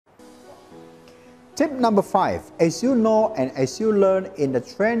Tip number 5, as you know and as you learn in the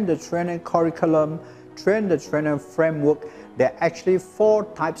Train the Trainer curriculum, Train the Trainer framework, there are actually 4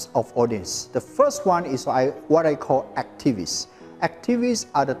 types of audience. The first one is what I call activists. Activists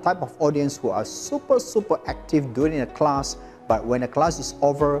are the type of audience who are super active during the class, but when the class is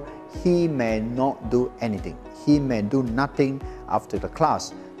over, he may not do anything. He may do nothing after the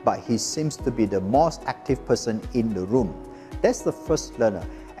class, but he seems to be the most active person in the room. That's the first learner.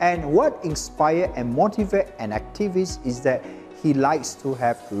 And what inspires and motivates an activist is that he likes to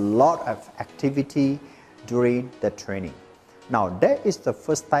have a lot of activity during the training. Now, that is the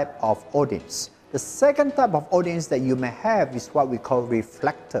first type of audience. The second type of audience that you may have is what we call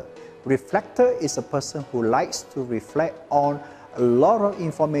reflector. Reflector is a person who likes to reflect on a lot of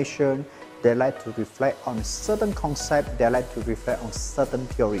information. They like to reflect on certain concept. They like to reflect on certain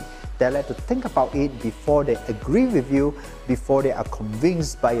theory. They like to think about it before they agree with you, before they are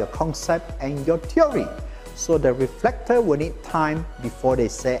convinced by your concept and your theory. So the reflector will need time before they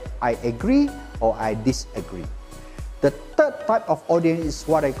say, I agree or I disagree. The third type of audience is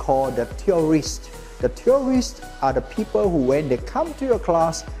what I call the theorists. The theorists are the people who, when they come to your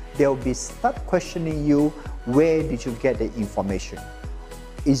class, they'll be start questioning you, where did you get the information?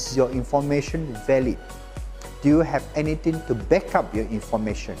 Is your information valid? Do you have anything to back up your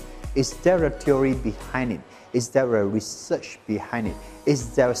information? Is there a theory behind it? Is there a research behind it?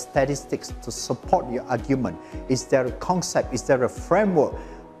 Is there statistics to support your argument? Is there a concept? Is there a framework?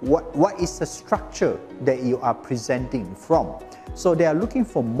 What is the structure that you are presenting from? So they are looking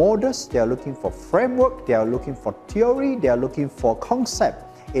for models, they are looking for framework, they are looking for theory, they are looking for concept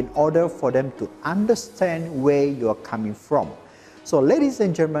in order for them to understand where you are coming from. So ladies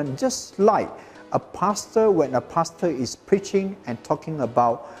and gentlemen, just like a pastor, when a pastor is preaching and talking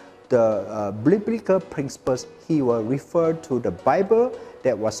about the biblical principles, he will refer to the Bible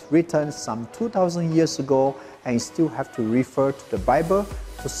that was written some 2,000 years ago, and you still have to refer to the Bible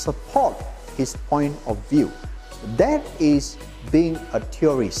to support his point of view. That is being a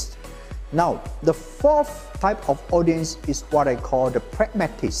theorist. Now, the fourth type of audience is what I call the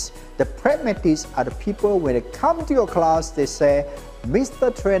pragmatists. The pragmatists are the people, when they come to your class, they say, Mr.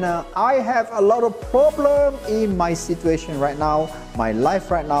 Trainer, I have a lot of problem in my situation right now, my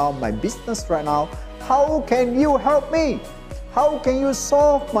life right now, my business right now. How can you help me? How can you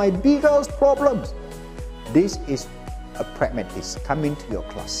solve my biggest problems? This is a pragmatist coming to your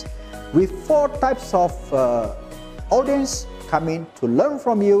class. With 4 types of audience coming to learn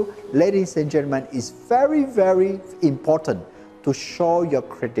from you, ladies and gentlemen, it's very important to show your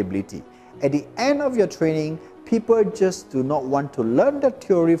credibility. At the end of your training, people just do not want to learn the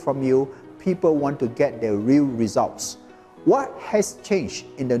theory from you. People want to get their real results. What has changed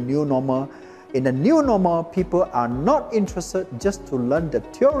in the new normal? In the new normal, people are not interested just to learn the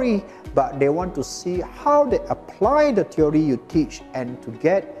theory, but they want to see how they apply the theory you teach and to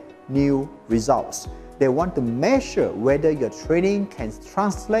get new results. They want to measure whether your training can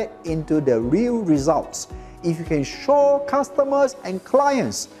translate into the real results. If you can show customers and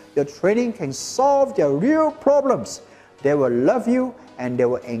clients your training can solve their real problems, they will love you and they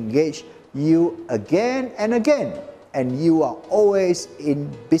will engage you again and again. And you are always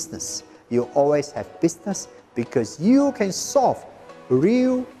in business. You always have business because you can solve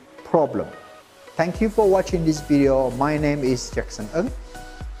real problem. Thank you for watching this video. My name is Jackson Ng.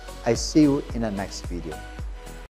 I see you in the next video.